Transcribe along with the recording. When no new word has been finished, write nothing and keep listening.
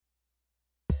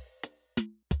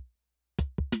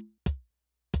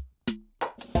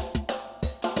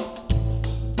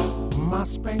My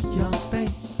space, your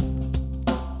space.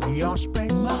 Your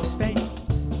space, my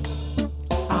space.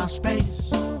 Our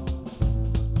space.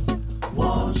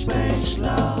 One space,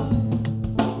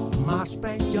 love. My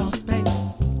space, your space.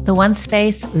 The One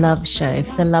Space Love Show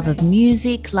for the love of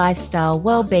music, lifestyle,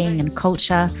 well-being and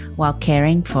culture while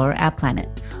caring for our planet.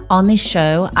 On this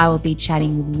show, I will be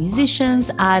chatting with musicians,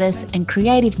 artists and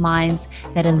creative minds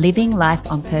that are living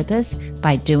life on purpose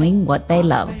by doing what they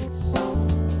love.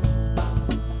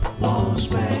 One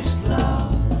space,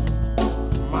 love.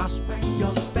 My space,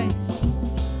 your space.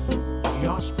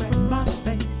 Your space, my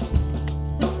space.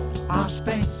 Our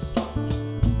space.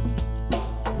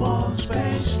 One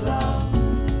space,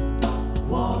 love.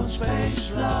 One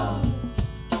space, love.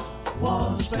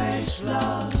 One space,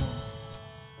 love.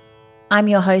 I'm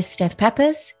your host, Steph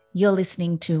Pappas. You're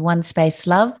listening to One Space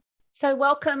Love. So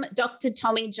welcome, Dr.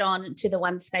 Tommy John, to the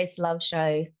One Space Love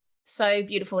Show. So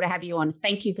beautiful to have you on.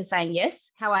 Thank you for saying yes.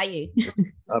 How are you?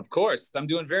 Of course. I'm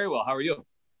doing very well. How are you?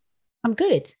 I'm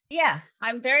good. Yeah,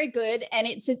 I'm very good. And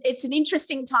it's an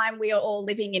interesting time we are all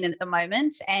living in at the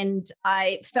moment. And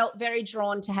I felt very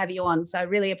drawn to have you on. So I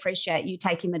really appreciate you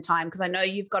taking the time because I know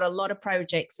you've got a lot of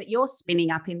projects that you're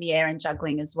spinning up in the air and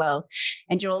juggling as well.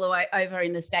 And you're all the way over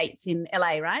in the States in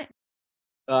LA, right?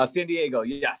 San Diego.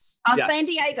 Yes. Oh, yes. San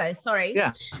Diego. Sorry. Yeah.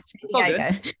 San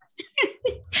Diego.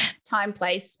 Time,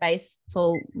 place, space. It's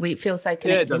all, we feel so connected.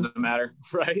 Yeah, it doesn't matter.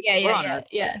 Right.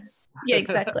 Yeah,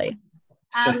 exactly.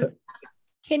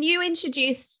 Can you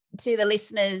introduce to the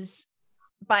listeners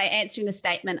by answering the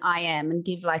statement I am and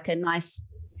give like a nice,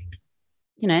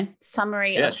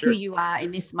 summary of who you are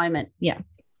in this moment? Yeah.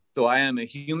 So I am a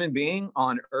human being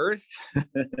on earth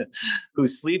who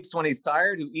sleeps when he's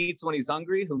tired, who eats when he's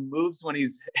hungry, who moves when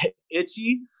he's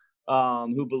itchy,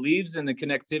 who believes in the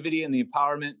connectivity and the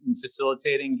empowerment and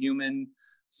facilitating human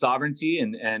sovereignty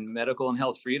and medical and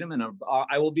health freedom. And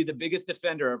I will be the biggest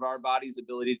defender of our body's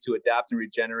ability to adapt and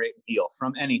regenerate and heal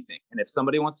from anything. And if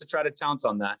somebody wants to try to pounce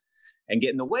on that and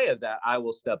get in the way of that, I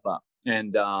will step up.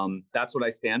 And that's what I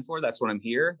stand for. That's what I'm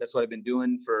here. That's what I've been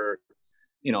doing for,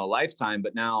 a lifetime,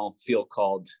 but now feel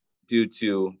called due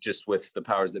to just with the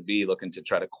powers that be looking to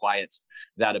try to quiet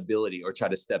that ability or try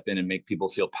to step in and make people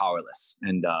feel powerless.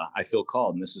 And I feel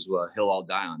called, and this is what hill I'll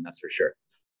die on. That's for sure.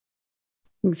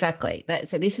 Exactly.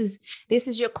 So this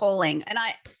is your calling. And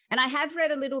I have read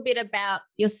a little bit about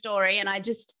your story, and I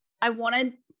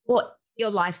wanted your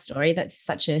life story. That's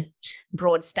such a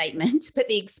broad statement, but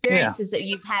the experiences that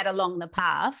you've had along the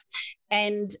path.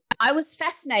 And I was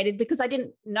fascinated because I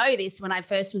didn't know this when I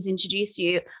first was introduced to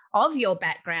you of your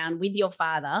background with your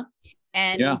father.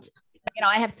 And,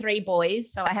 I have 3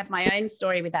 boys, so I have my own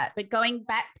story with that. But going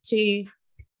back to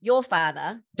your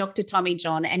father, Dr. Tommy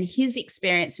John, and his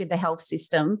experience with the health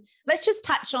system, let's just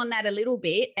touch on that a little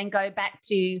bit and go back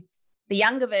to the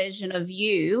younger version of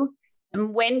you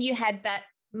and when you had that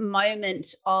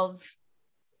moment of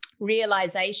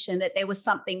realization that there was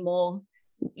something more,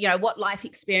 what life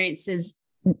experiences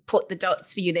put the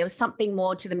dots for you. There was something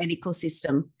more to the medical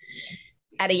system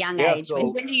at a young age.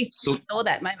 When do you saw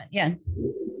that moment? Yeah.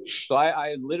 So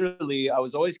I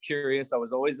was always curious. I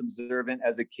was always observant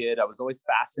as a kid. I was always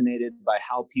fascinated by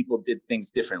how people did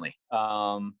things differently.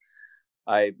 My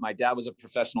dad was a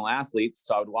professional athlete,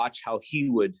 so I would watch how he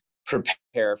would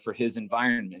prepare for his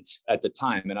environment at the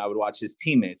time. And I would watch his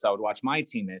teammates. I would watch my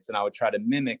teammates, and I would try to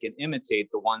mimic and imitate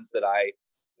the ones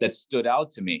that stood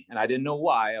out to me. And I didn't know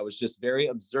why. I was just very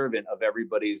observant of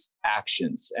everybody's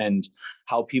actions and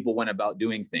how people went about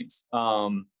doing things.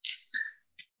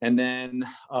 And then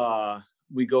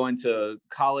we go into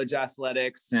college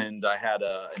athletics, and I had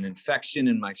an infection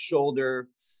in my shoulder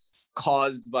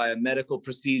caused by a medical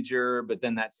procedure, but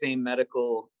then that same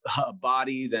medical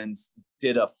body then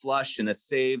did a flush and a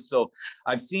save. So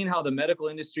I've seen how the medical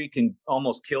industry can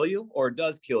almost kill you or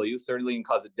does kill you, thirdly, and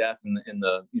cause a death in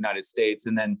the United States.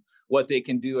 And then what they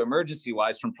can do emergency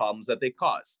wise from problems that they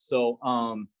cause. So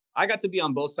I got to be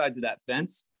on both sides of that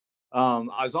fence. I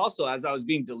was also, as I was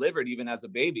being delivered, even as a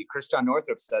baby, Christian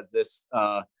Northrup says this,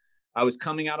 I was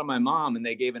coming out of my mom and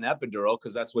they gave an epidural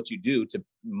because that's what you do to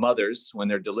mothers when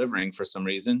they're delivering for some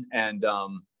reason. And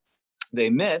they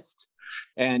missed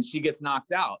and she gets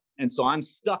knocked out. And so I'm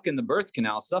stuck in the birth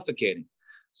canal suffocating.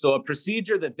 So a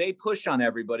procedure that they push on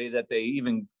everybody that they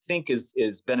even think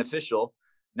is beneficial,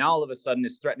 now all of a sudden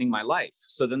is threatening my life.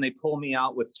 So then they pull me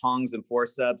out with tongs and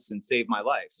forceps and save my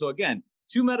life. So again,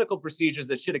 2 medical procedures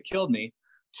that should have killed me,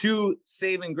 2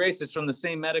 saving graces from the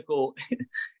same medical.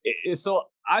 So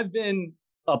I've been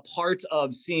a part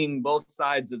of seeing both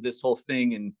sides of this whole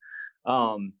thing.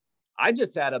 And I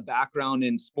just had a background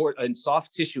in sport and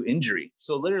soft tissue injury.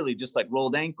 So literally just like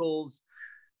rolled ankles,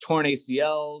 torn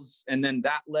ACLs. And then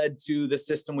that led to the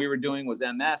system we were doing was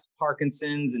MS,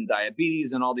 Parkinson's, and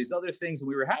diabetes, and all these other things. And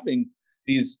we were having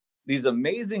these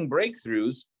amazing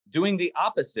breakthroughs doing the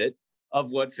opposite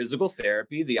of what physical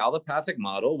therapy, the allopathic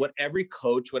model, what every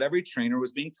coach, what every trainer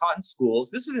was being taught in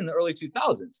schools. This was in the early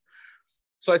 2000s.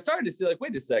 So I started to see like,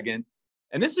 wait a second.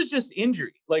 And this was just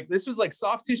injury. Like this was like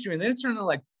soft tissue. And then it turned into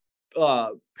like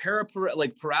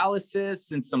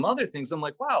paralysis and some other things. I'm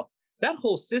like, wow, that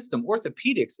whole system,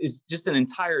 orthopedics, is just an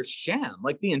entire sham,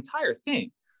 like the entire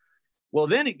thing. Well,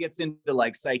 then it gets into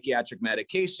like psychiatric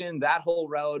medication, that whole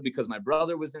road, because my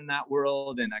brother was in that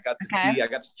world and I got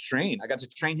to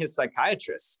train his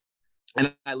psychiatrist.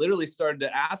 And I literally started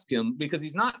to ask him, because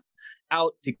he's not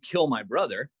out to kill my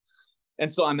brother. And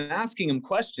so I'm asking him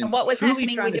questions. And what was happening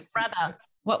with your brother?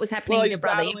 What was happening with your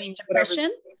brother? You mean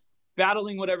depression?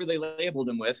 Battling whatever they labeled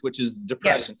him with, which is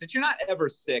depression. Yeah. Since you're not ever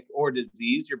sick or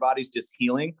diseased, your body's just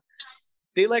healing.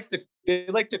 They like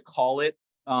to call it,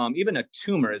 even a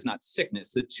tumor is not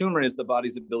sickness. A tumor is the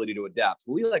body's ability to adapt.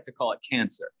 We like to call it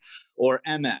cancer or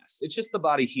MS. It's just the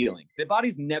body healing. The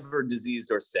body's never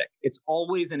diseased or sick. It's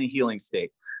always in a healing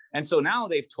state. And so now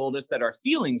they've told us that our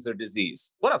feelings are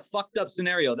disease. What a fucked up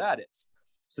scenario that is.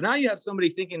 So now you have somebody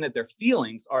thinking that their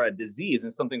feelings are a disease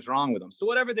and something's wrong with them. So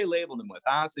whatever they labeled him with,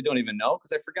 I honestly don't even know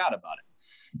because I forgot about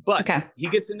it. But He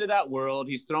gets into that world.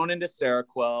 He's thrown into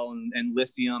Seroquel and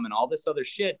lithium and all this other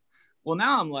shit. Well,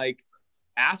 now I'm like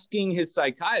asking his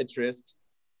psychiatrist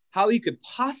how he could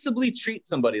possibly treat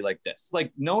somebody like this, like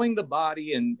knowing the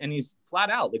body. And he's flat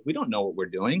out like, we don't know what we're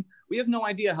doing. We have no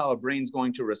idea how a brain's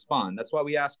going to respond. That's why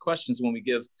we ask questions when we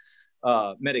give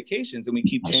medications and we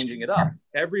keep changing it up.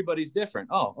 Everybody's different.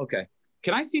 Oh, okay.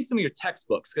 Can I see some of your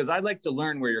textbooks? Because I'd like to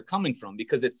learn where you're coming from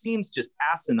because it seems just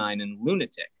asinine and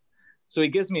lunatic. So he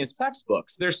gives me his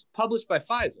textbooks. They're published by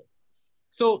Pfizer.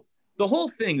 So the whole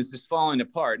thing is just falling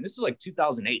apart. And this was like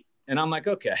 2008. And I'm like,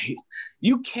 okay,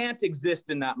 you can't exist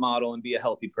in that model and be a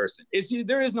healthy person.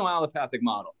 There is no allopathic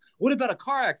model. What about a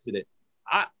car accident?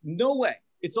 No way.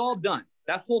 It's all done.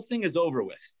 That whole thing is over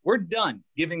with. We're done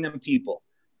giving them people.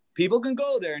 People can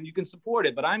go there and you can support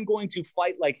it, but I'm going to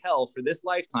fight like hell for this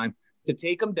lifetime to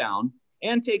take them down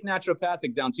and take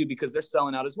naturopathic down too, because they're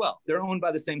selling out as well. They're owned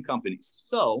by the same companies.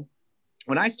 So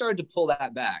when I started to pull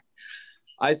that back,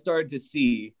 I started to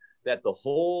see that the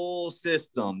whole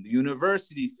system, the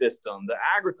university system, the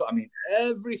agriculture,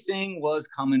 everything was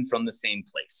coming from the same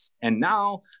place. And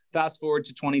now fast forward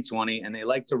to 2020 and they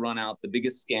like to run out the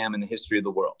biggest scam in the history of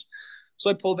the world. So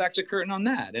I pulled back the curtain on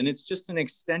that. And it's just an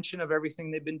extension of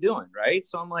everything they've been doing, right?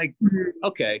 So I'm like,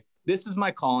 okay, this is my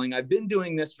calling. I've been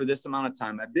doing this for this amount of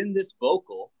time. I've been this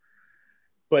vocal,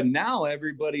 but now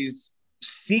everybody's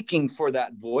seeking for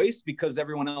that voice because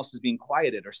everyone else is being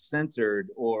quieted or censored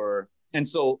and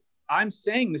so I'm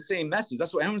saying the same message.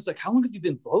 That's why everyone's like, how long have you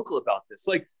been vocal about this?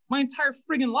 Like my entire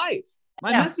friggin' life.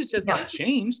 My message has not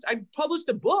changed. I published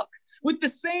a book with the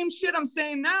same shit I'm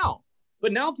saying now.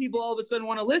 But now people all of a sudden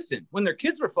want to listen. When their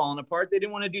kids were falling apart, they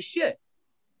didn't want to do shit.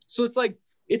 So it's like,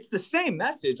 it's the same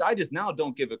message. I just now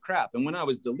don't give a crap. And when I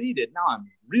was deleted, now I'm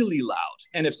really loud.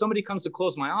 And if somebody comes to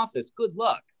close my office, good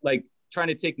luck, like trying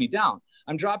to take me down.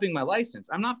 I'm dropping my license.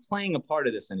 I'm not playing a part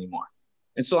of this anymore.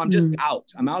 And so I'm just out.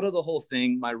 I'm out of the whole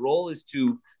thing. My role is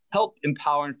to help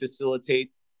empower and facilitate.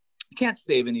 You can't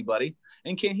save anybody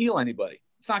and can't heal anybody.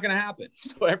 It's not going to happen.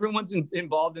 So everyone's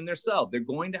involved in their self. They're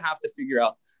going to have to figure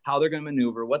out how they're going to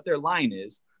maneuver, what their line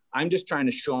is. I'm just trying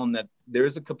to show them that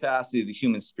there's a capacity of the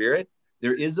human spirit.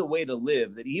 There is a way to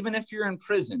live that even if you're in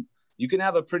prison, you can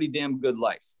have a pretty damn good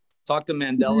life. Talk to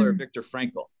Mandela or Viktor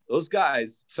Frankl. Those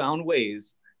guys found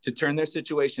ways to turn their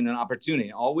situation an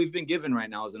opportunity. All we've been given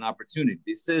right now is an opportunity.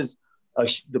 This is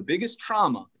the biggest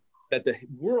trauma that the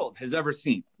world has ever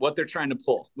seen, what they're trying to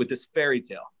pull with this fairy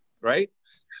tale, right?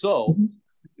 So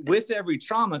with every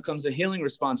trauma comes a healing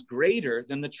response greater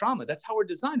than the trauma. That's how we're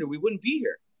designed or we wouldn't be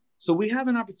here. So we have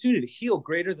an opportunity to heal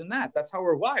greater than that. That's how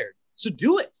we're wired. So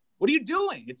do it. What are you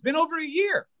doing? It's been over a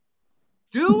year.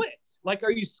 Do it. Like,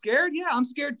 are you scared? Yeah, I'm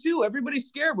scared too. Everybody's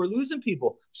scared. We're losing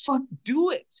people. Fuck,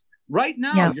 do it. Right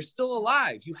now, You're still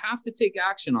alive. You have to take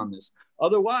action on this.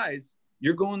 Otherwise,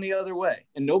 you're going the other way.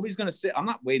 And nobody's going to say, I'm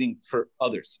not waiting for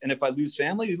others. And if I lose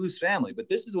family, you lose family. But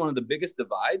this is one of the biggest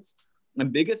divides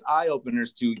and biggest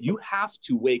eye-openers to you have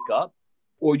to wake up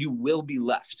or you will be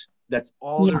left. That's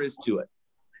all there is to it.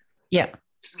 Yeah.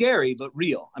 Scary, but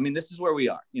real. This is where we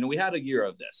are. We had a year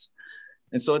of this.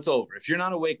 And so it's over. If you're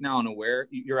not awake now and aware,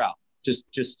 you're out. Just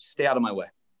stay out of my way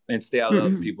and stay out of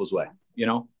other people's way,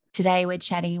 Today we're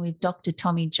chatting with Dr.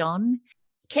 Tommy John.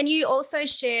 Can you also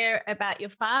share about your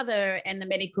father and the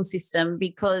medical system?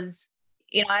 Because,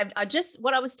 you know, I just,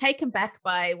 what I was taken back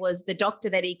by was the doctor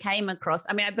that he came across.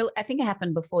 I mean, I think it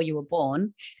happened before you were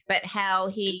born, but how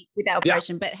he, with the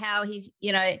operation, but how he's,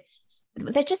 you know,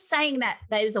 they're just saying that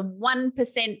there's a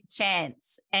 1%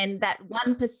 chance, and that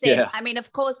 1%, I mean,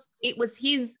 of course it was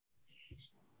his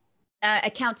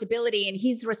accountability and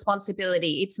his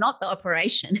responsibility. It's not the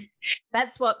operation.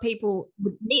 That's what people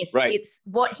would miss. Right. It's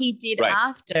what he did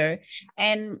after.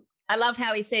 And I love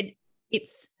how he said,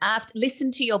 it's after,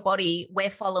 listen to your body.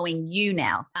 We're following you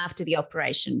now after the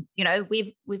operation. You know,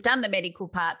 we've done the medical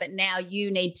part, but now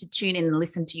you need to tune in and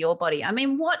listen to your body. I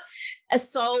mean, what a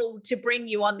soul to bring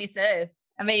you on this earth.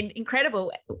 I mean,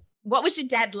 incredible. What was your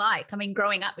dad like? I mean,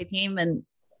 growing up with him and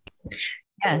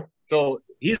So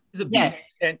he's a beast.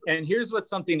 And here's what's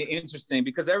something interesting,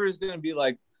 because everyone's going to be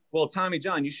like, well, Tommy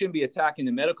John, you shouldn't be attacking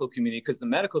the medical community because the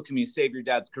medical community saved your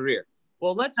dad's career.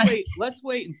 Well, let's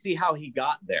wait and see how he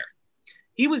got there.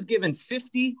 He was given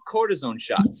 50 cortisone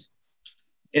shots.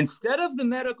 Instead of the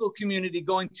medical community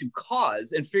going to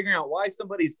cause and figuring out why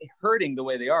somebody's hurting the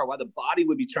way they are, why the body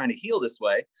would be trying to heal this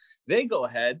way, they go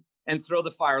ahead and throw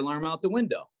the fire alarm out the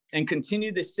window and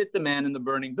continue to sit the man in the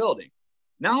burning building.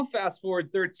 Now, fast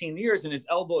forward 13 years and his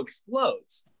elbow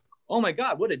explodes. Oh my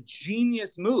God, what a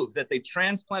genius move that they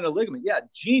transplant a ligament. Yeah,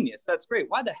 genius. That's great.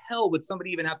 Why the hell would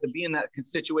somebody even have to be in that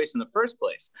situation in the first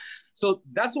place? So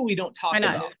that's what we don't talk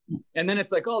about. And then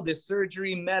it's like, oh, this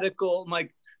surgery, medical. I'm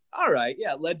like, all right,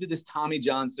 yeah, it led to this Tommy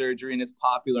John surgery and it's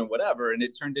popular and whatever. And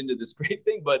it turned into this great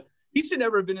thing, but he should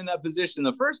never have been in that position in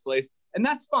the first place. And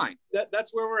that's fine.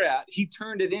 That's where we're at. He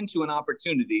turned it into an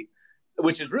opportunity,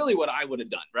 which is really what I would have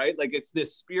done, right? Like, it's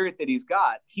this spirit that he's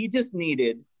got. He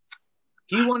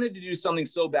wanted to do something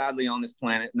so badly on this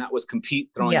planet, and that was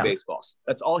compete throwing baseballs.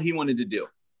 That's all he wanted to do.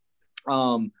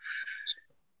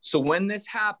 So when this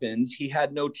happened, he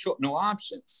had no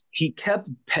options. He kept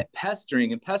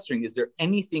pestering and pestering. Is there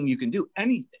anything you can do?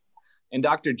 Anything. And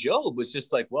Dr. Job was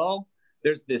just like, well,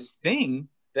 there's this thing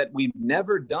that we've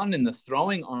never done in the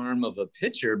throwing arm of a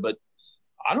pitcher, but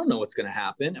I don't know what's going to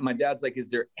happen. And my dad's like,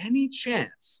 is there any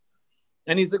chance?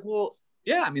 And he's like, well,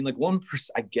 yeah, I mean, like 1%,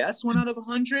 I guess 1 out of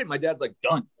 100. My dad's like,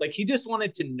 done. Like, he just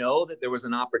wanted to know that there was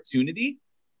an opportunity,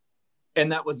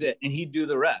 and that was it. And he'd do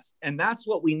the rest. And that's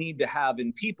what we need to have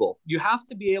in people. You have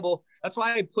to be able, that's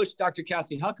why I push Dr.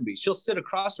 Cassie Huckabee. She'll sit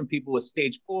across from people with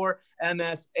stage 4,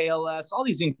 MS, ALS, all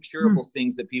these incurable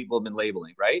things that people have been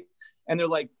labeling, right? And they're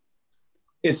like,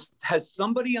 has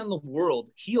somebody in the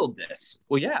world healed this?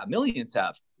 Well, yeah, millions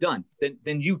have. Done.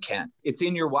 Then you can. It's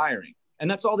in your wiring. And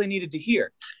that's all they needed to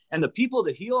hear. And the people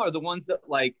that heal are the ones that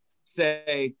like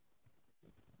say,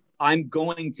 I'm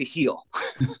going to heal.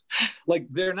 Like,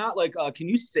 they're not like, can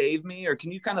you save me? Or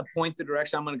can you kind of point the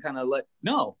direction I'm going to kind of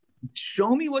no,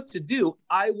 show me what to do.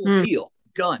 I will heal.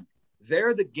 Done.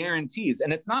 They're the guarantees.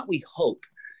 And it's not, we hope.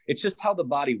 It's just how the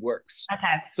body works.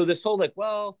 Okay. So this whole like,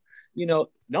 well, you know,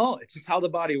 no, it's just how the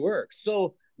body works.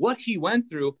 So what he went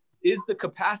through is the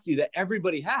capacity that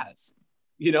everybody has,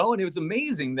 you know, and it was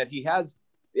amazing that he has.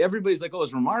 Everybody's like, oh,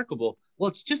 it's remarkable. Well,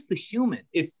 it's just the human.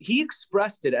 He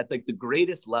expressed it at like the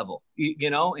greatest level, you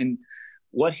know, and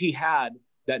what he had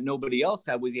that nobody else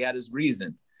had was he had his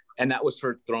reason. And that was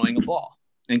for throwing a ball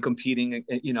and competing,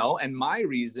 you know, and my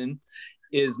reason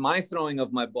is my throwing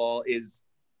of my ball is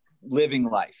living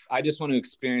life. I just want to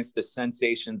experience the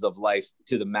sensations of life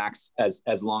to the max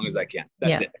as long as I can.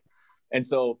 That's it. And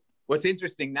so what's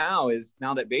interesting now is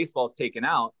now that baseball's taken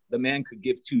out, the man could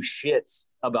give two shits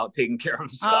about taking care of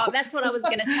himself. Oh, that's what I was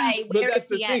going to say. Where is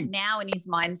he at now in his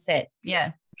mindset?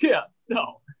 Yeah. Yeah.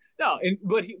 No.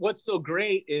 But what's so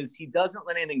great is he doesn't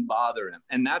let anything bother him.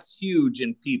 And that's huge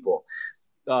in people.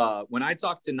 When I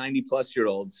talk to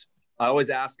 90-plus-year-olds, I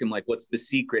always ask them, like, what's the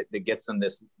secret that gets them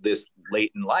this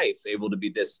late in life, able to be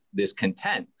this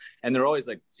content? And they're always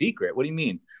like, secret? What do you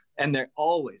mean? And they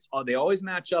always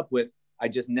match up with, I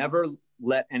just never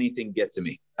let anything get to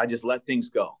me. I just let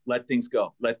things go, let things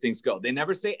go, let things go. They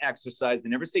never say exercise. They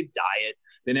never say diet.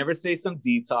 They never say some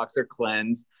detox or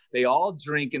cleanse. They all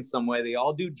drink in some way. They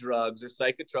all do drugs or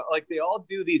psychotropic. Like, they all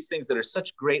do these things that are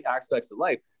such great aspects of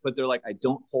life, but they're like, I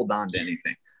don't hold on to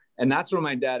anything. And that's where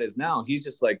my dad is now. He's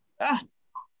just like,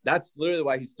 that's literally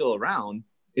why he's still around,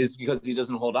 is because he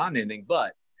doesn't hold on to anything.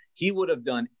 But he would have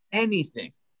done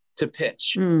anything to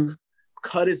pitch,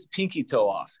 cut his pinky toe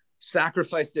off,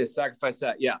 sacrifice this, sacrifice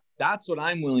that. Yeah, that's what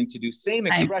I'm willing to do. Same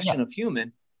expression of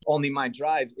human, only my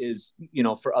drive is, you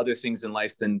know, for other things in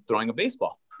life than throwing a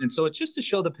baseball. And so it's just to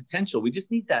show the potential. We just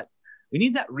need that. We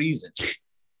need that reason.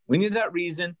 We need that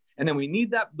reason. And then we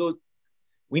need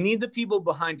we need the people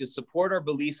behind to support our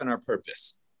belief and our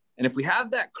purpose. And if we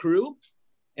have that crew,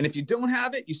 and if you don't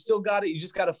have it, you still got it. You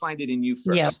just got to find it in you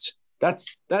first.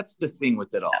 That's the thing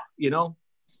with it all, you know?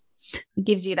 It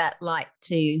gives you that light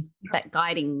to that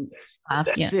guiding path.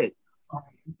 That's it.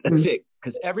 That's it.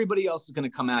 Because everybody else is going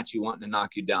to come at you wanting to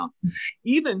knock you down.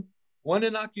 Even want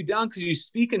to knock you down because you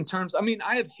speak in terms. I mean,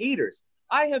 I have haters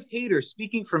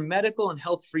speaking for medical and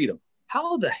health freedom.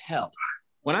 How the hell,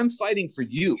 when I'm fighting for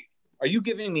you, are you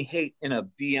giving me hate in a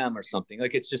DM or something?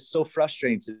 Like, it's just so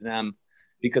frustrating to them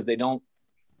because they don't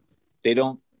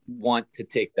want to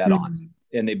take that on.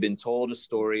 And they've been told a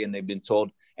story, and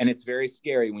and it's very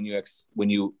scary when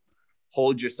you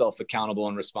hold yourself accountable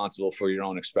and responsible for your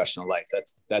own expression of life.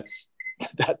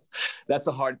 That's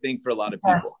a hard thing for a lot of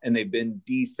people, and they've been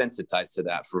desensitized to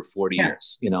that for 40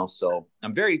 years, you know? So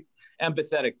I'm very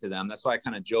empathetic to them. That's why I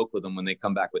kind of joke with them when they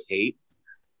come back with hate,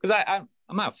 because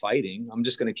I'm not fighting. I'm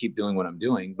just going to keep doing what I'm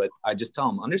doing. But I just tell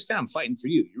them, understand, I'm fighting for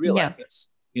you. You realize this,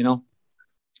 you know?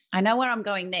 I know where I'm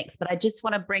going next, but I just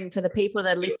want to bring, for the people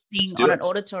that are listening on an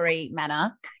auditory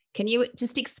manner, can you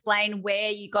just explain where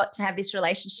you got to have this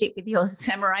relationship with your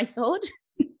samurai sword?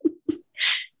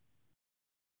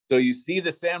 So you see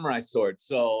the samurai sword.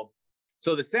 So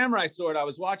the samurai sword, I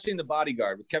was watching The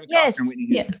Bodyguard with Kevin Costner and Whitney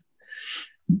Houston.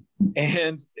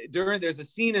 And there's a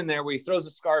scene in there where he throws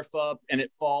a scarf up and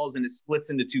it falls and it splits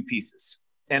into two pieces.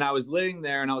 And I was living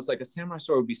there and I was like, a samurai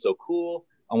sword would be so cool.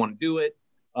 I want to do it.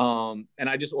 And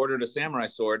I just ordered a samurai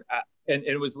sword. And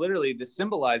it was literally, this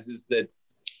symbolizes that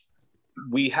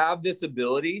we have this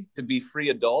ability to be free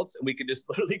adults, and we could just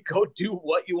literally go do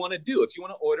what you want to do. If you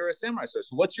want to order a samurai sword,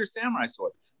 so what's your samurai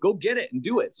sword? Go get it and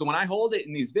do it. So when I hold it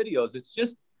in these videos, it's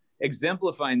just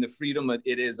exemplifying the freedom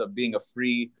it is of being a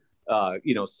free,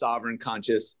 sovereign,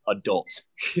 conscious adult,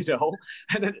 you know,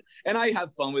 and I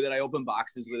have fun with it. I open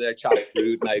boxes with it. I chop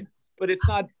fruit, but it's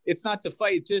not to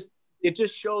fight. It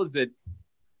just shows that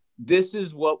this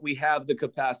is what we have the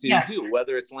capacity to do,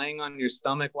 whether it's laying on your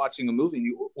stomach, watching a movie, and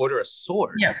you order a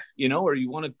sword, you know, or you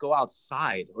want to go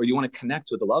outside, or you want to connect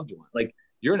with a loved one. Like,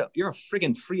 you're a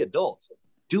friggin' free adult.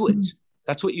 Do it.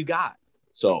 That's what you got.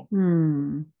 So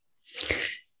where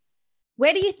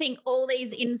do you think all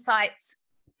these insights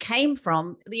came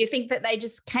from? Do you think that they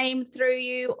just came through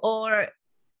you, or,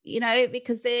 you know,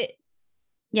 because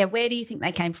where do you think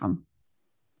they came from?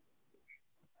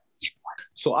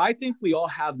 So I think we all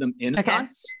have them in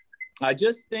us. I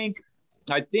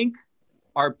think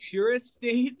our purest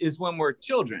state is when we're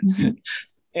children.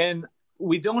 And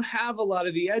we don't have a lot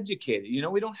of the educated, you know,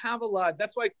 we don't have a lot.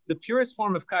 That's why the purest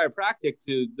form of chiropractic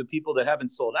to the people that haven't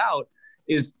sold out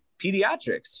is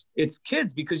pediatrics. It's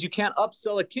kids, because you can't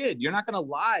upsell a kid. You're not going to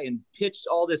lie and pitch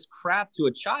all this crap to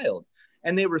a child.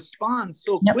 And they respond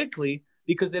so quickly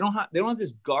because they don't have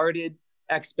this guarded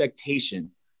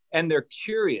expectation, and they're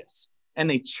curious, and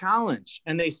they challenge,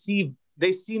 and they see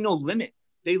no limit.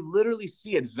 They literally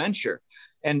see adventure,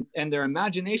 and their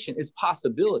imagination is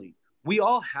possibility. We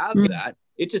all have that.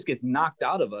 It just gets knocked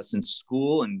out of us in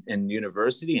school and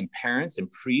university, and parents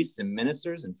and priests and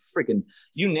ministers and freaking,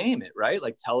 you name it, right?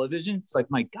 Like television. It's like,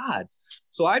 my God.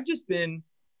 So I've just been,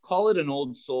 call it an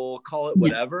old soul, call it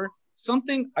whatever,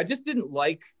 something. I just didn't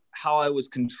like how I was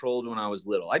controlled when I was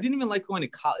little. I didn't even like going to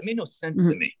college. It made no sense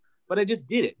to me, but I just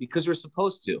did it because we're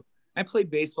supposed to. I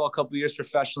played baseball a couple of years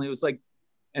professionally. It was like,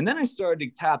 and then I started to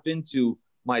tap into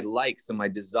my likes and my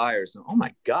desires, and oh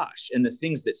my gosh, and the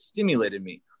things that stimulated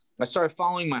me. I started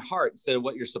following my heart instead of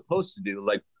what you're supposed to do.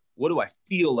 Like, what do I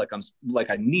feel like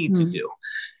I need to do?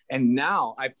 And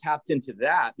now I've tapped into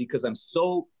that because I'm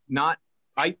so not,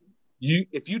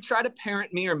 if you try to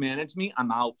parent me or manage me,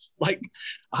 I'm out. Like,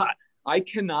 I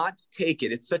cannot take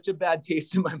it. It's such a bad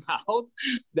taste in my mouth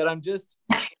that I'm just,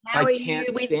 How are you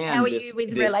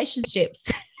with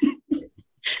relationships?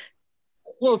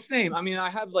 Well, same. I mean, I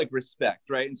have like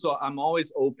respect, right? And so I'm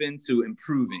always open to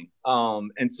improving.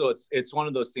 And so it's one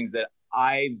of those things that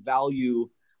I value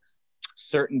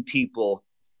certain people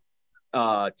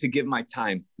to give my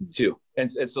time to. And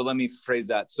so let me phrase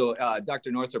that. So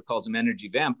Dr. Northrup calls them energy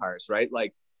vampires, right?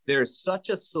 Like, there's such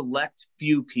a select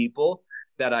few people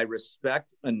that I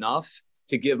respect enough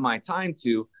to give my time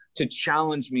to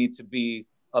challenge me to be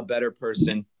a better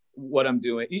person, what I'm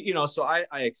doing, you know. So I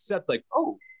accept, like,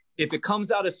 oh, if it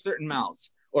comes out of certain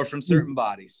mouths or from certain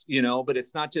bodies, you know, but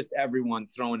it's not just everyone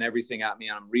throwing everything at me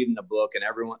and I'm reading the book and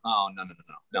everyone,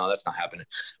 no, that's not happening.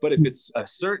 But if it's a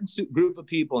certain group of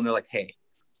people and they're like, hey,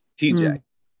 TJ,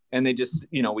 and they just,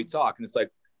 you know, we talk and it's like,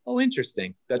 oh,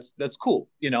 interesting. That's cool,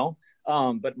 you know.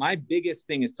 But my biggest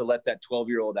thing is to let that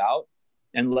 12-year-old out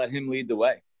and let him lead the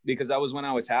way, because that was when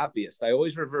I was happiest. I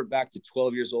always revert back to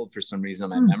 12 years old for some reason,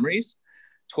 my memories.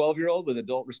 12-year-old with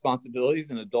adult responsibilities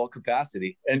and adult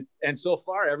capacity. And so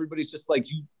far, everybody's just like,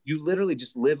 you literally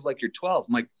just live like you're 12.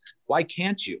 I'm like, why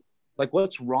can't you? Like,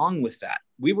 what's wrong with that?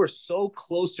 We were so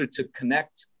closer to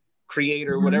connect,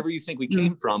 creator, whatever you think we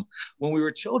came from when we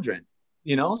were children,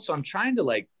 you know? So I'm trying to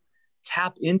like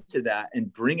tap into that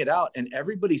and bring it out. And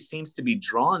everybody seems to be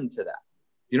drawn to that.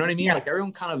 Do you know what I mean? Like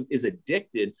everyone kind of is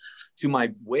addicted to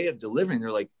my way of delivering.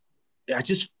 They're like, I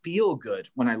just feel good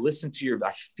when I listen to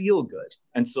I feel good.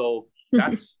 And so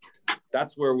that's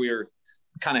where we're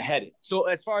kind of headed. So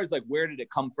as far as like, where did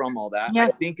it come from? All that, I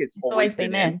think it's always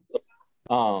been there.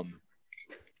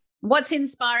 What's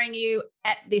inspiring you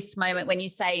at this moment when you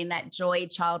say in that joy,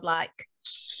 childlike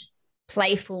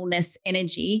playfulness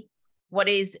energy? What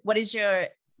is your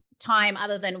time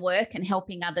other than work and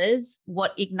helping others?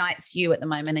 What ignites you at the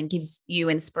moment and gives you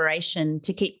inspiration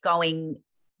to keep going?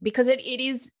 Because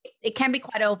it can be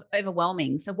quite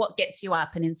overwhelming. So what gets you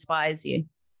up and inspires you?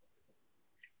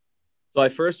 So I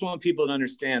first want people to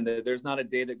understand that there's not a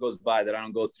day that goes by that I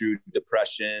don't go through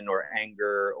depression or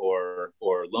anger or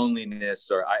loneliness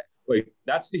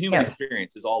that's the human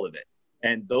experience, is all of it.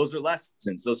 And those are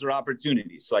lessons, those are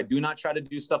opportunities. So I do not try to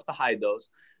do stuff to hide those.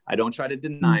 I don't try to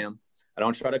deny them. I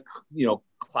don't try to,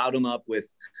 cloud them up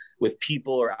with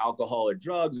people or alcohol or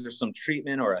drugs or some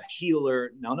treatment or a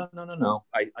healer. No.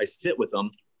 I sit with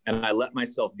them and I let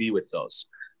myself be with those.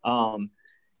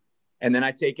 And then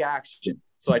I take action.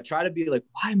 So I try to be like,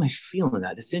 why am I feeling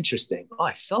that? It's interesting. Oh,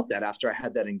 I felt that after I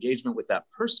had that engagement with that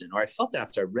person, or I felt that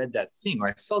after I read that thing, or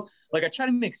I felt like I try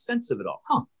to make sense of it all.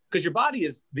 Because your body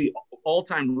is the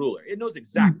all-time ruler. It knows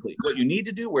exactly what you need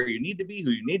to do, where you need to be,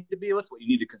 who you need to be with, what you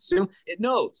need to consume. It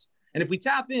knows. And if we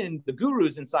tap in, the guru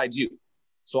is inside you.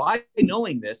 So I,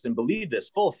 knowing this and believe this,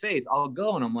 full faith, I'll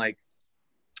go and I'm like,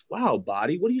 wow,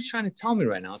 body, what are you trying to tell me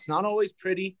right now? It's not always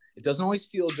pretty. It doesn't always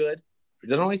feel good. It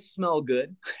doesn't always smell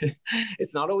good.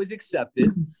 It's not always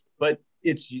accepted, but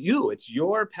it's you, it's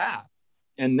your path.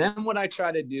 And then what I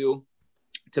try to do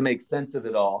to make sense of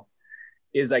it all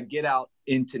is I get out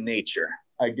into nature.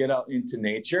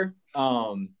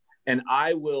 And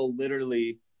I will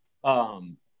literally,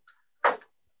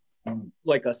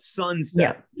 like a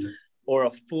sunset or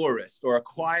a forest or a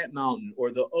quiet mountain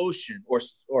or the ocean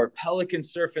or a pelican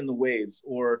surfing the waves,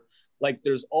 or like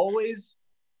there's always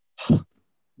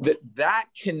that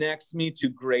connects me to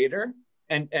greater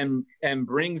and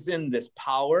brings in this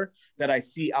power that I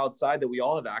see outside that we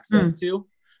all have access to,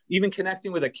 even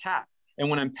connecting with a cat. And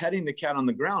when I'm petting the cat on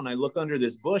the ground, I look under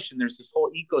this bush and there's this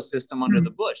whole ecosystem under the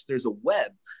bush. There's a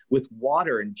web with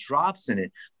water and drops in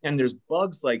it. And there's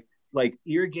bugs like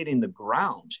irrigating the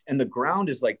ground, and the ground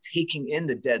is like taking in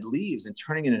the dead leaves and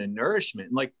turning it into nourishment.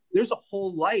 And like there's a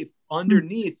whole life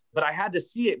underneath, but I had to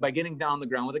see it by getting down on the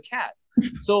ground with a cat.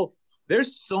 So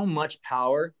there's so much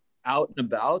power out and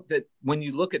about that when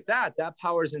you look at that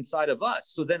power is inside of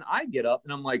us. So then I get up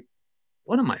and I'm like,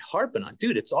 what am I harping on?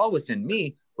 Dude, it's all within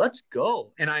me. Let's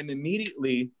go. And I'm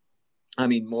immediately,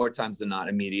 more times than not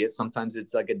immediate. Sometimes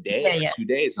it's like a day or 2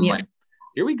 days. I'm like,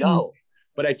 here we go.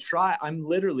 But I'm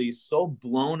literally so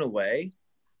blown away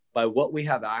by what we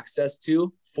have access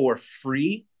to for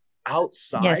free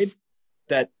outside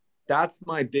that's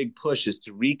my big push, is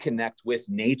to reconnect with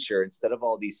nature instead of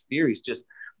all these theories. Just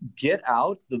get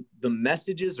out. The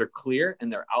messages are clear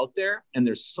and they're out there. And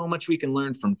there's so much we can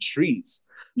learn from trees,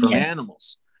 from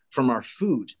animals, from our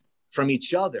food, from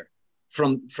each other,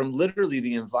 from literally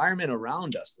the environment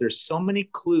around us. There's so many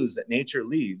clues that nature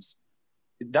leaves.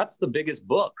 That's the biggest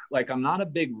book. Like, I'm not a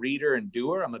big reader and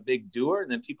doer. I'm a big doer.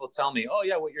 And then people tell me, oh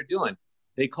yeah, what you're doing,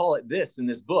 they call it this in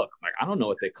this book. I'm like, I don't know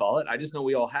what they call it. I just know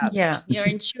we all have it. You're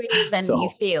intuitive and you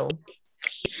feel.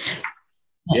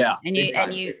 And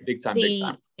you see,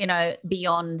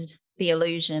 beyond the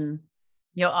illusion.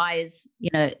 Your eyes,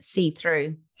 see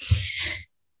through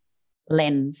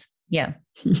lens. Yeah.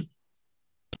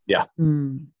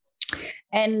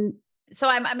 And so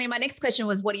my next question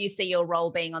was, what do you see your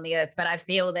role being on the earth? But I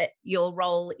feel that your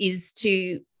role is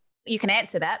you can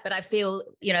answer that, but I feel,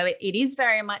 it is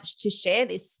very much to share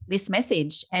this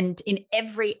message. And in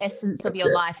every essence of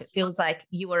your life, it feels like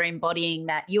you are embodying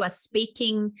that. You are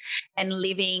speaking and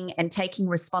living and taking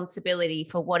responsibility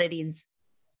for what it is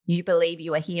you believe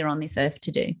you are here on this earth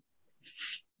to do.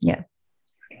 Yeah.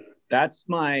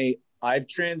 I've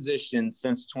transitioned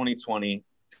since 2020.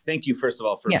 Thank you, first of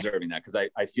all, for observing that, because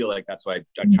I feel like that's what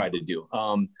I tried to do.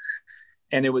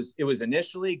 And it was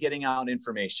initially getting out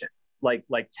information, like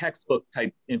textbook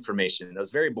type information. That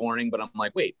was very boring, but I'm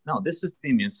like, wait, no, this is the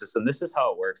immune system. This is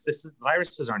how it works.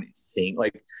 Viruses aren't a thing.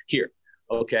 Like, here,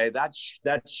 okay, that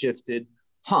shifted,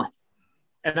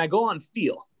 And I go on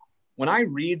feel. When I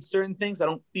read certain things, I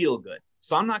don't feel good.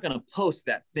 So I'm not going to post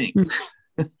that thing.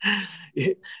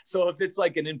 So if it's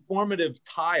like an informative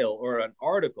tile or an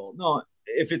article, no,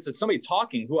 if it's somebody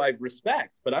talking who I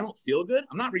respect, but I don't feel good,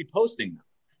 I'm not reposting them.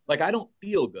 Like, I don't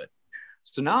feel good.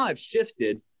 So now I've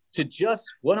shifted to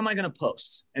just, what am I going to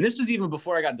post? And this was even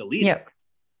before I got deleted. Yep.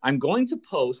 I'm going to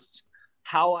post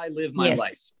how I live my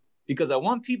life, because I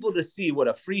want people to see what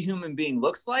a free human being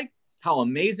looks like, how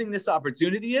amazing this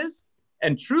opportunity is,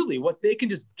 and truly what they can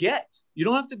just get. You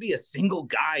don't have to be a single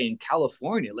guy in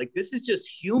California. Like, this is just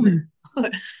human.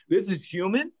 This is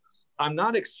human. I'm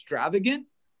not extravagant.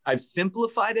 I've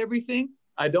simplified everything.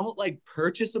 I don't like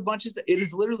purchase a bunch of stuff. It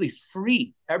is literally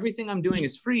free. Everything I'm doing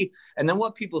is free. And then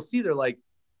what people see, they're like,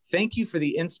 thank you for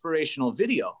the inspirational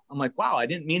video. I'm like, wow, I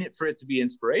didn't mean it for it to be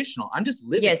inspirational. I'm just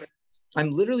living. Yes.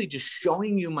 I'm literally just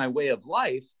showing you my way of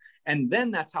life. And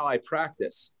then that's how I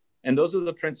practice. And those are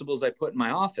the principles I put in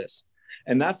my office.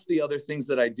 And that's the other things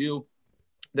that I do.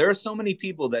 There are so many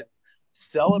people that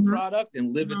sell a product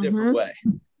and live a different way,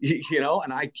 you know,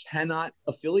 and I cannot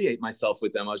affiliate myself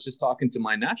with them. I was just talking to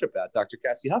my naturopath, Dr.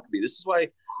 Cassie Huckabee. This is why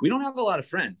we don't have a lot of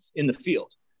friends in the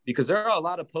field, because there are a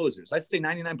lot of posers. I say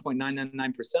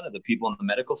 99.999% of the people in the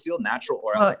medical field, natural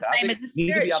or allopathic, same as the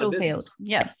spiritual field.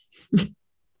 Yeah.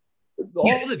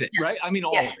 All of it, right? I mean,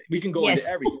 all of it. We can go into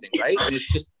everything, right? And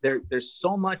it's just there's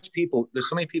so many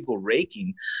people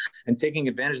raking and taking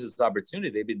advantage of this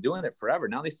opportunity. They've been doing it forever.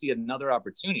 Now they see another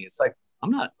opportunity. It's like, I'm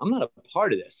not a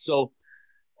part of this. So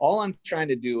all I'm trying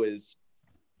to do is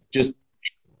just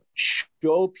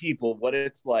show people what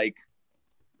it's like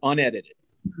unedited.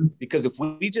 Because if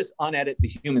we just unedit the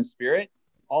human spirit,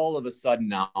 all of a sudden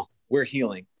now we're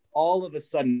healing. All of a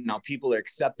sudden now people are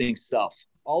accepting self.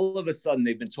 All of a sudden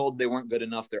they've been told they weren't good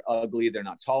enough. They're ugly. They're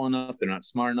not tall enough. They're not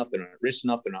smart enough. They're not rich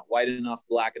enough. They're not white enough,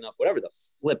 black enough, whatever the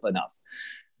flip enough.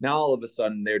 Now, all of a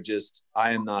sudden they're just,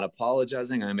 I am not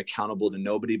apologizing. I am accountable to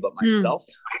nobody but myself.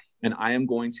 And I am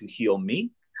going to heal me.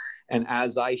 And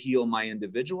as I heal my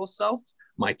individual self,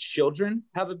 my children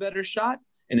have a better shot.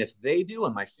 And if they do,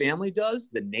 and my family does,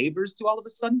 the neighbors do all of a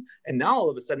sudden. And now all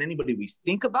of a sudden, anybody we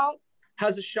think about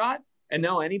has a shot. And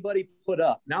now anybody put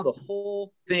up, now the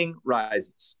whole thing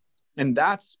rises. And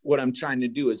that's what I'm trying to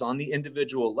do, is on the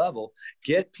individual level,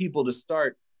 get people to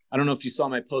start. I don't know if you saw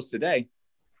my post today.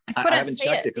 I haven't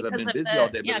checked it because I've been busy all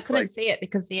day. Yeah, I couldn't see it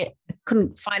because I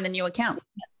couldn't find the new account.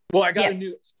 Well, I got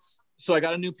a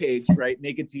got a new page, right?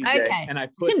 Naked TJ. Okay. And I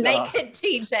put Naked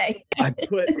TJ. I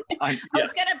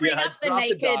was going to bring up the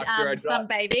naked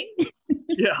sunbathing.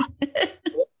 Yeah.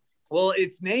 Well,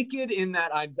 it's naked in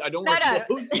that I don't wear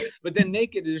clothes, but then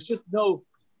naked is just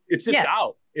it's just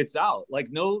out. It's out. Like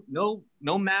no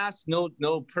masks, no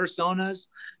personas,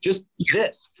 just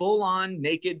this full on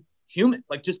naked human.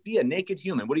 Like, just be a naked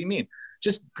human. What do you mean?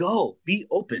 Just go, be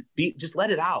open, just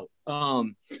let it out.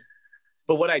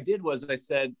 But what I did was I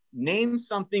said, name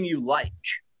something you like,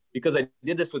 because I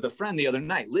did this with a friend the other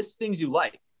night. List things you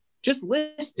like, just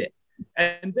list it.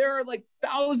 And there are like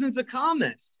thousands of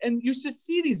comments, and you should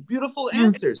see these beautiful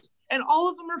answers, and all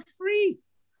of them are free.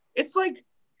 It's like,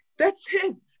 that's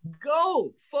it.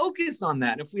 Go focus on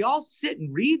that. And if we all sit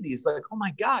and read these, like, oh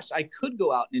my gosh, I could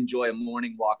go out and enjoy a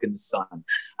morning walk in the sun.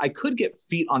 I could get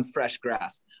feet on fresh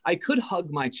grass. I could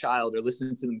hug my child or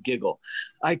listen to them giggle.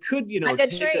 I could,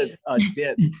 take a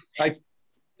dip.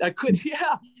 I could,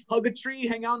 hug a tree,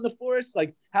 hang out in the forest,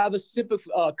 like have a sip of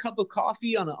a cup of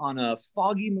coffee on a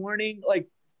foggy morning. Like,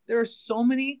 there are so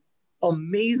many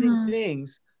amazing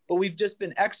things, but we've just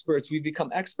been experts. We've become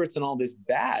experts in all this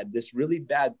really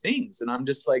bad things. And I'm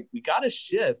just like, we got to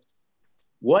shift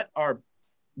what our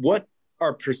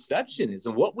perception is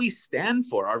and what we stand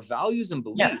for, our values and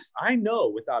beliefs. I know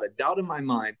without a doubt in my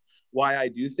mind why I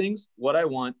do things, what I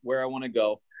want, where I want to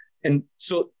go. And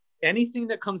so anything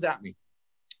that comes at me,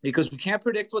 because we can't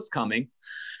predict what's coming.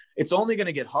 It's only going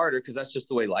to get harder because that's just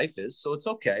the way life is. So it's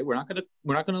okay. We're not going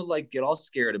to like get all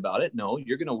scared about it. No,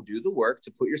 you're going to do the work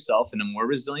to put yourself in a more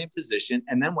resilient position.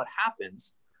 And then what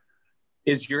happens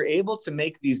is you're able to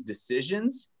make these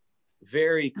decisions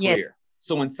very clear. Yes.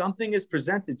 So when something is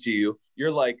presented to you,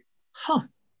 you're like,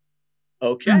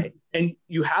 okay. And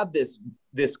you have this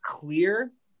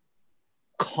clear,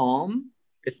 calm.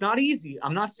 It's not easy.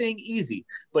 I'm not saying easy,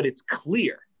 but it's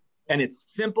clear. And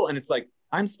it's simple, and it's like,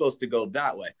 I'm supposed to go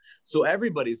that way. So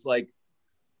everybody's like,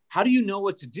 how do you know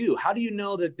what to do? How do you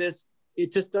know that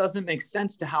it just doesn't make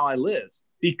sense to how I live?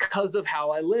 Because of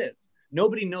how I live.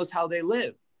 Nobody knows how they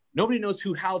live. Nobody knows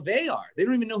how they are. They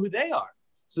don't even know who they are.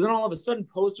 So then all of a sudden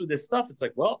post with this stuff. It's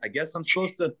like, well, I guess I'm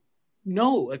supposed to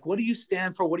know, like, what do you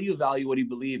stand for? What do you value? What do you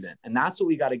believe in? And that's what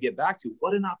we got to get back to.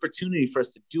 What an opportunity for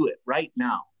us to do it right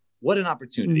now. What an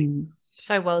opportunity.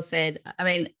 So well said. I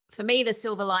mean, for me, the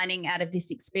silver lining out of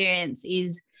this experience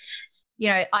is,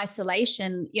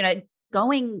 isolation,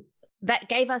 going, that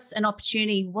gave us an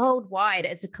opportunity worldwide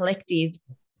as a collective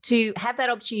to have that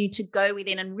opportunity to go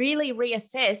within and really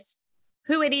reassess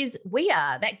who it is we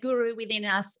are, that guru within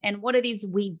us, and what it is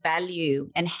we value,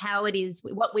 and how it is,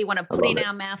 what we want to put in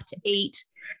our mouth to eat,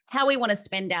 how we want to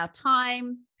spend our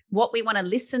time, what we want to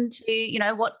listen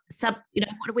to, what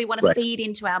do we want to feed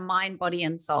into our mind, body,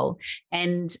 and soul.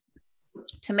 And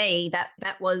to me,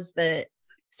 that was the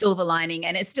silver lining,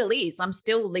 and it still is. I'm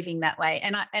still living that way.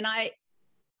 And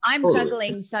I'm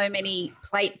juggling so many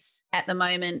plates at the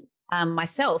moment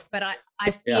myself, but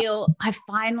I feel I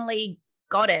finally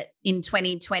got it in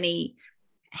 2020,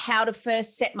 how to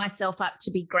first set myself up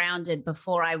to be grounded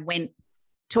before I went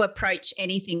to approach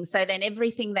anything. So then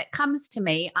everything that comes to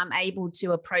me, I'm able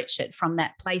to approach it from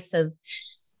that place of,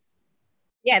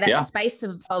 space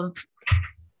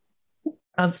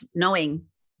of knowing.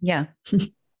 Yeah.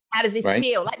 How does this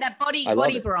feel? Like that body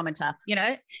barometer,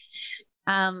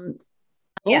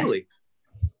 Totally.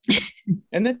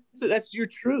 And that's your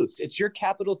truth. It's your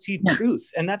capital T truth.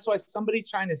 And that's why somebody's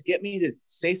trying to get me to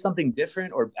say something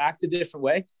different or act a different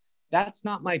way. That's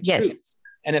not my truth.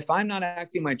 And if I'm not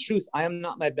acting my truth, I am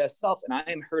not my best self, and I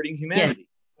am hurting humanity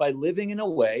by living in a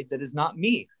way that is not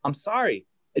me. I'm sorry.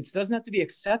 It doesn't have to be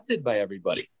accepted by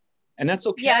everybody. And that's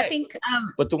okay. Yeah, I think.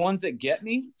 But the ones that get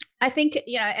me. I think,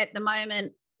 at the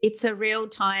moment, it's a real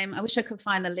time. I wish I could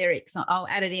find the lyrics. I'll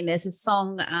add it in. There's a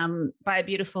song by a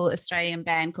beautiful Australian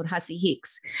band called Hussy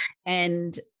Hicks.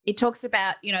 And it talks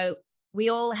about,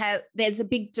 there's a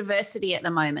big diversity at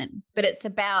the moment, but it's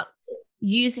about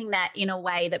using that in a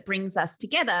way that brings us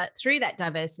together through that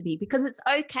diversity, because it's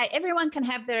okay. Everyone can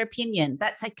have their opinion.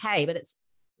 That's okay. But it's,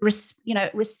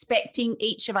 respecting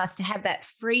each of us to have that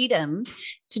freedom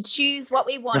to choose what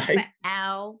we want for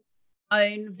our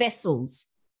own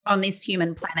vessels on this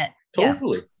human planet.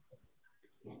 Totally.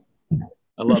 Yeah.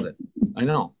 I love it. I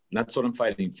know. That's what I'm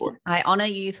fighting for. I honor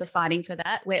you for fighting for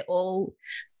that. We're all,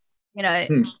 I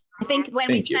think when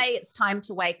we say it's time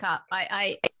to wake up,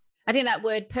 I think that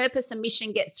word purpose and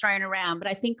mission gets thrown around, but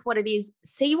I think what it is,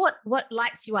 see what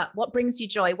lights you up, what brings you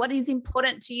joy, what is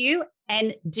important to you,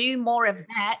 and do more of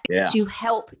that to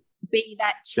help be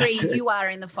that tree you are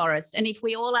in the forest. And if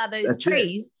we all are those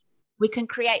trees, we can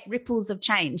create ripples of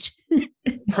change.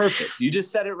 Perfect. You just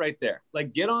said it right there.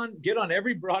 Like get on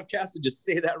every broadcast and just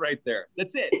say that right there.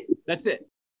 That's it.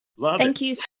 Love it. Thank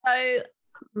you so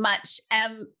much.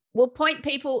 We'll point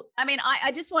people. I mean,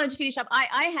 I just wanted to finish up.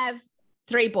 I have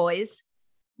 3 boys.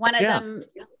 One of them,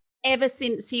 ever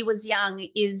since he was young,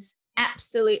 is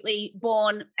absolutely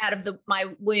born out of my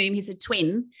womb. He's a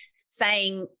twin,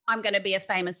 saying, I'm going to be a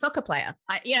famous soccer player.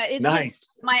 It's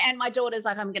just my daughter's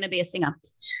like, I'm going to be a singer.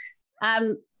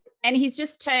 And he's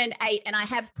just turned 8, and I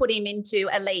have put him into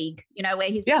a league, where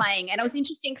he's playing. And it was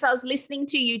interesting because I was listening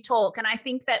to you talk, and I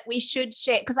think that we should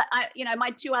share, because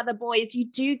my 2 other boys, you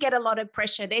do get a lot of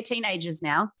pressure. They're teenagers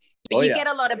now, but you get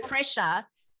a lot of pressure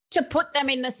to put them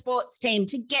in the sports team,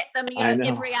 to get them,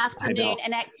 every afternoon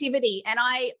an activity. And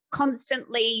I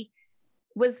constantly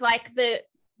was like the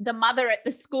mother at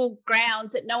the school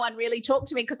grounds that no one really talked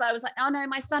to me, because I was like, oh no,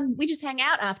 my son, we just hang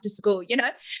out after school,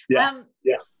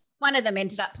 One of them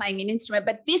ended up playing an instrument,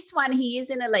 but this one, he is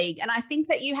in a league. And I think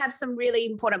that you have some really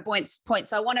important points.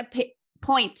 I want to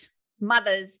point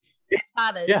mothers and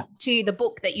fathers to the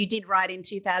book that you did write in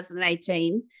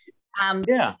 2018.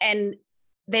 And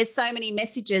there's so many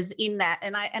messages in that.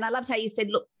 And I loved how you said,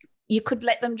 look, you could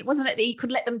let them, wasn't it that you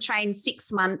could let them train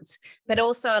 6 months, but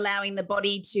also allowing the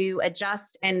body to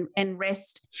adjust and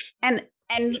rest and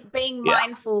being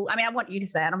mindful. I mean, I want you to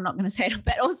say it, I'm not going to say it,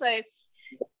 but also,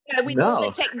 with all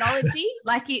the technology,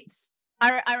 like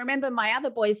I remember my other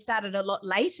boys started a lot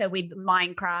later with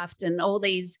Minecraft and all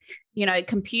these,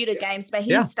 computer games, but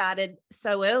he started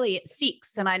so early at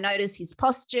 6, and I noticed his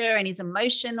posture and his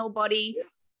emotional body.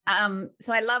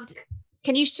 So I loved,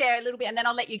 can you share a little bit, and then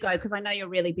I'll let you go because I know you're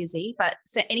really busy, but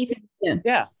so anything.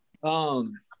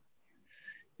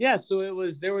 So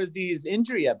there were these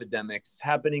injury epidemics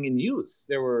happening in youth.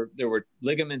 There were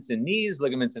ligaments in knees,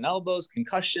 ligaments in elbows,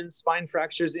 concussions, spine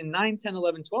fractures in 9, 10,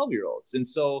 11, 12-year-olds. And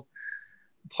so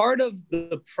part of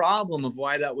the problem of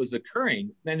why that was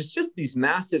occurring, man, it's just these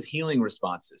massive healing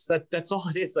responses. That's all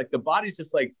it is. Like the body's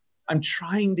just like, I'm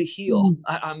trying to heal.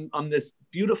 I'm this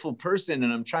beautiful person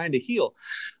and I'm trying to heal.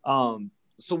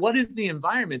 So what is the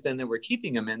environment then that we're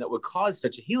keeping them in that would cause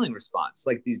such a healing response,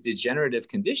 like these degenerative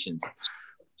conditions?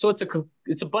 So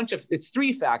it's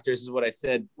 3 factors is what I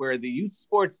said, where the youth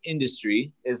sports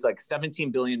industry is like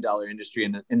 $17 billion industry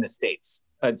in the States.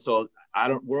 And so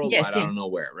worldwide, Yes, I don't yes. know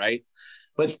where, right?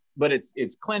 But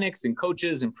it's clinics and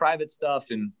coaches and private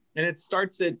stuff. And it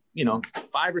starts at,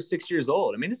 5 or 6 years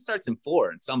old. I mean, it starts in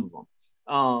 4 in some of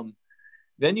them.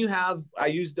 Then I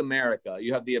used America.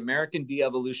 You have the American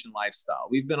de-evolution lifestyle.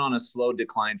 We've been on a slow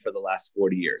decline for the last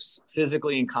 40 years.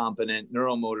 Physically incompetent,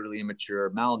 neuromotorily immature,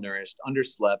 malnourished,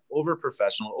 underslept,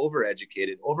 overprofessional,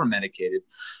 overeducated, overmedicated.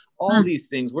 All these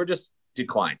things, we're just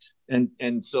declined.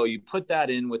 And so you put that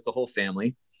in with the whole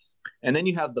family. And then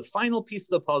you have the final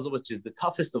piece of the puzzle, which is the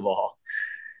toughest of all.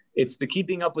 It's the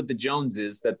keeping up with the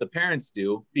Joneses that the parents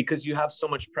do, because you have so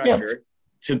much pressure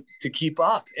to keep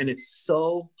up. And it's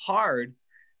so hard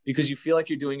because you feel like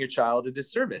you're doing your child a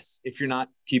disservice if you're not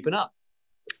keeping up.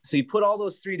 So you put all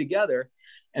those 3 together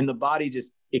and the body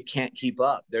it can't keep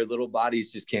up. Their little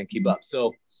bodies just can't keep up.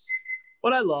 So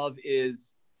what I love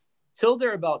is till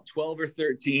they're about 12 or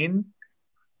 13,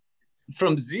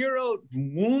 from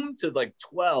womb to like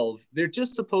 12, they're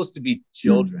just supposed to be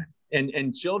children.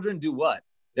 And children do what?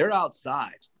 They're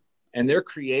outside and they're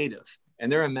creative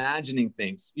and they're imagining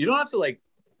things. You don't have to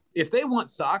if they want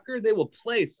soccer, they will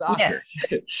play soccer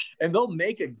and they'll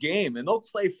make a game and they'll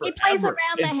play forever. He plays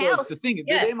around the house. The thing, he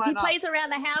plays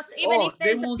around the house. Even if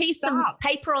there's a piece of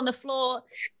paper on the floor,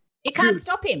 you can't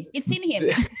stop him. It's in him.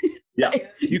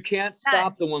 You can't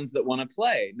stop the ones that want to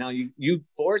play. Now you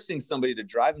forcing somebody to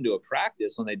drive them to a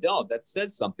practice when they don't, that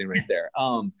says something right there.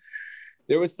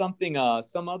 There was something,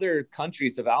 some other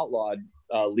countries have outlawed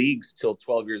leagues till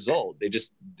 12 years old.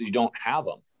 You don't have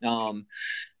them.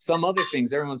 Some other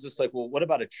things, everyone's just like, well, what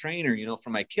about a trainer, for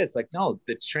my kids? Like, no,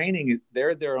 the training,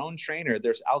 they're their own trainer.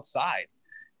 They're outside.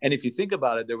 And if you think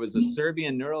about it, there was a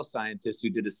Serbian neuroscientist who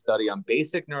did a study on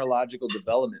basic neurological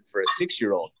development for a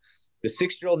 6-year-old. The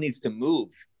 6-year-old needs to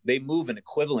move. They move an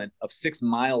equivalent of 6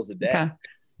 miles a day. Okay.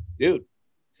 Dude.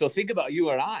 So think about you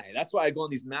or I. That's why I go on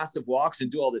these massive walks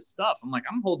and do all this stuff. I'm like,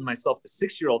 I'm holding myself to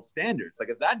 6-year-old standards. Like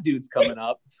if that dude's coming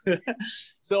up.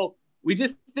 So we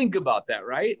just think about that,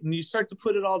 right? And you start to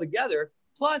put it all together.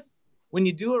 Plus, when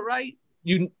you do it right,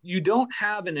 you don't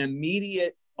have an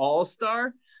immediate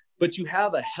all-star, but you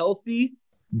have a healthy,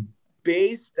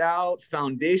 based out,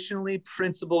 foundationally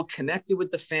principled, connected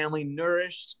with the family,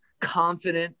 nourished,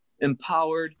 confident,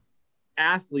 empowered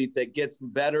athlete that gets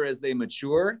better as they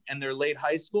mature, and they're late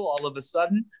high school. All of a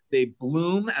sudden they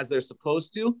bloom as they're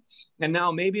supposed to. And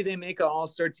now maybe they make an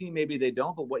all-star team, maybe they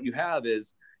don't. But what you have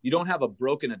is, you don't have a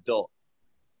broken adult.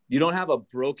 You don't have a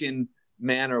broken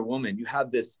man or woman. You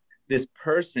have this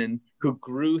person who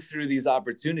grew through these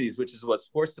opportunities, which is what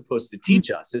sports is supposed to teach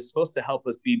us. It's supposed to help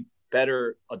us be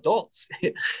better adults,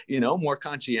 more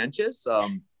conscientious,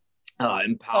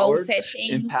 empowered,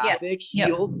 empathic,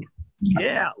 healed.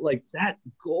 Yeah, like that,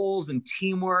 goals and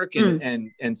teamwork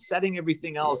and setting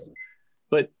everything else.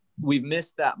 But we've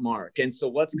missed that mark. And so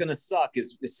what's going to suck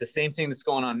is it's the same thing that's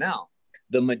going on now.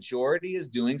 The majority is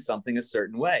doing something a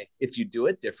certain way. If you do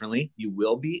it differently, you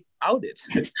will be outed.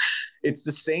 It's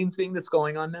the same thing that's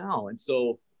going on now. And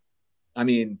so, I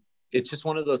mean, it's just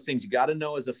one of those things. You got to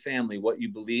know as a family what you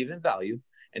believe and value.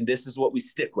 And this is what we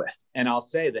stick with. And I'll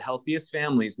say the healthiest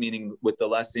families, meaning with the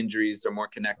less injuries, they're more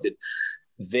connected.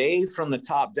 They, from the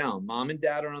top down, mom and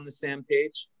dad are on the same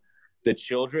page. The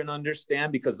children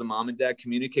understand because the mom and dad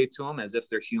communicate to them as if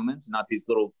they're humans, not these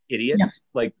little idiots.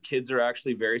 Yeah. Like kids are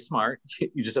actually very smart.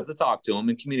 You just have to talk to them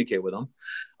and communicate with them.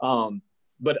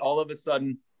 But all of a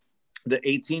sudden, the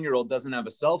 18-year-old doesn't have a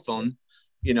cell phone,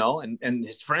 and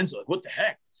his friends are like, what the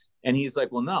heck? And he's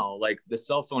like, well, no, like the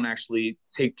cell phone actually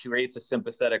creates a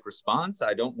sympathetic response.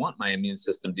 I don't want my immune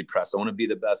system depressed. I want to be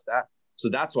the best at. So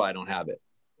that's why I don't have it.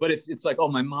 But if it's like, oh,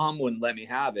 my mom wouldn't let me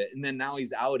have it, and then now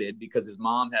he's outed because his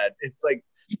mom had, it's like,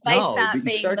 you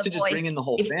start to just bring in the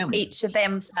whole family. Each of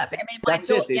them start. I mean, my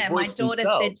daughter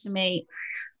said to me,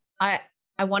 I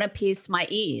want to pierce my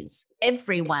ears.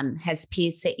 Everyone has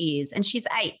pierced their ears, and she's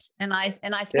 8. And I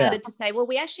started to say, well,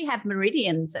 we actually have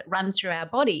meridians that run through our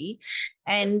body,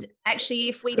 and actually,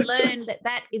 if we learn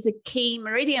that is a key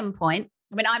meridian point.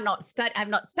 I mean, I've not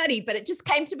studied, but it just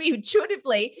came to me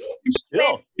intuitively. And she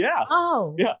went,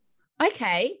 oh, yeah.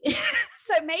 Okay.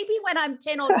 So maybe when I'm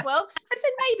 10 or 12, I said,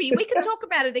 maybe we can talk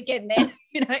about it again then,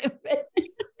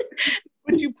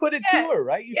 But you put it to her,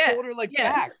 right? You told her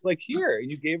facts, like here,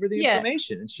 and you gave her the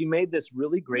information, and she made this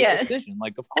really great decision.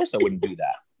 Like, of course I wouldn't do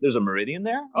that. There's a meridian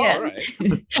there? Oh, all right.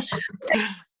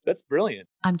 That's brilliant.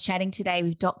 I'm chatting today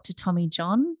with Dr. Tommy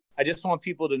John. I just want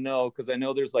people to know, because I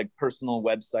know there's like personal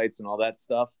websites and all that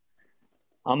stuff.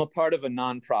 I'm a part of a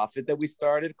nonprofit that we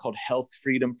started called Health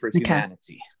Freedom for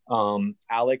Humanity.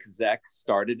 Alex Zeck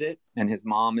started it, and his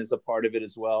mom is a part of it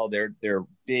as well. They're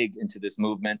big into this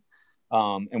movement.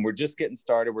 And we're just getting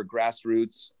started. We're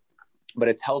grassroots. but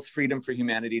it's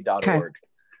healthfreedomforhumanity.org. Okay.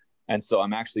 And so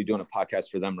I'm actually doing a podcast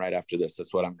for them right after this.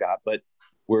 That's what I've got. But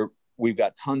we've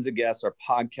got tons of guests, our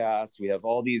podcast. We have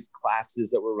all these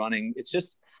classes that we're running. It's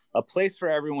just a place for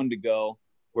everyone to go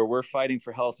where we're fighting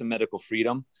for health and medical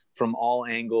freedom from all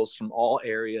angles, from all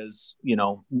areas, you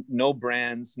know, no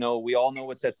brands, we all know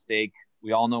what's at stake.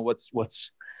 We all know what's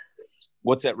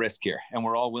at risk here. And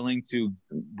we're all willing to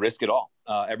risk it all.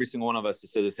 Every single one of us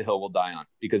is this hill will die on,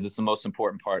 because it's the most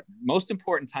important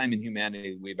time in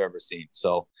humanity we've ever seen.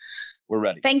 So we're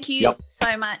ready. Thank you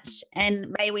so much.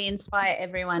 And may we inspire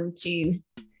everyone to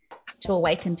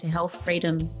awaken to health,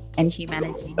 freedom, and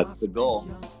humanity. That's the goal.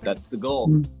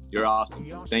 You're awesome.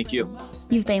 Thank you.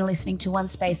 You've been listening to One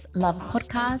Space Love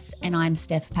podcast, and I'm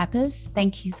Steph Pappas.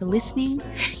 Thank you for listening.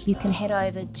 You can head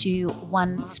over to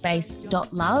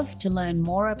onespace.love to learn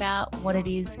more about what it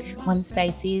is One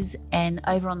Space is, and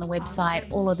over on the website,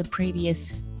 all of the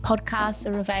previous podcasts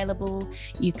are available.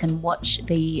 You can watch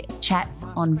the chats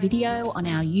on video on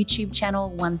our YouTube channel,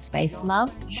 One Space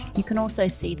Love. You can also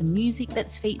see the music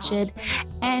that's featured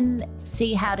and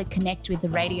see how to connect with the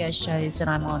radio shows that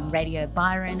I'm on, Radio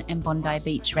Byron and Bondi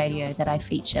Beach Radio, that I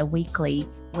feature weekly,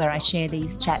 where I share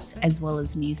these chats as well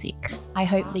as music. I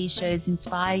hope these shows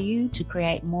inspire you to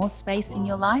create more space in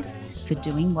your life for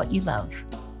doing what you love.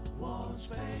 One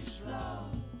space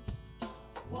love.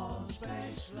 One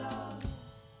space love.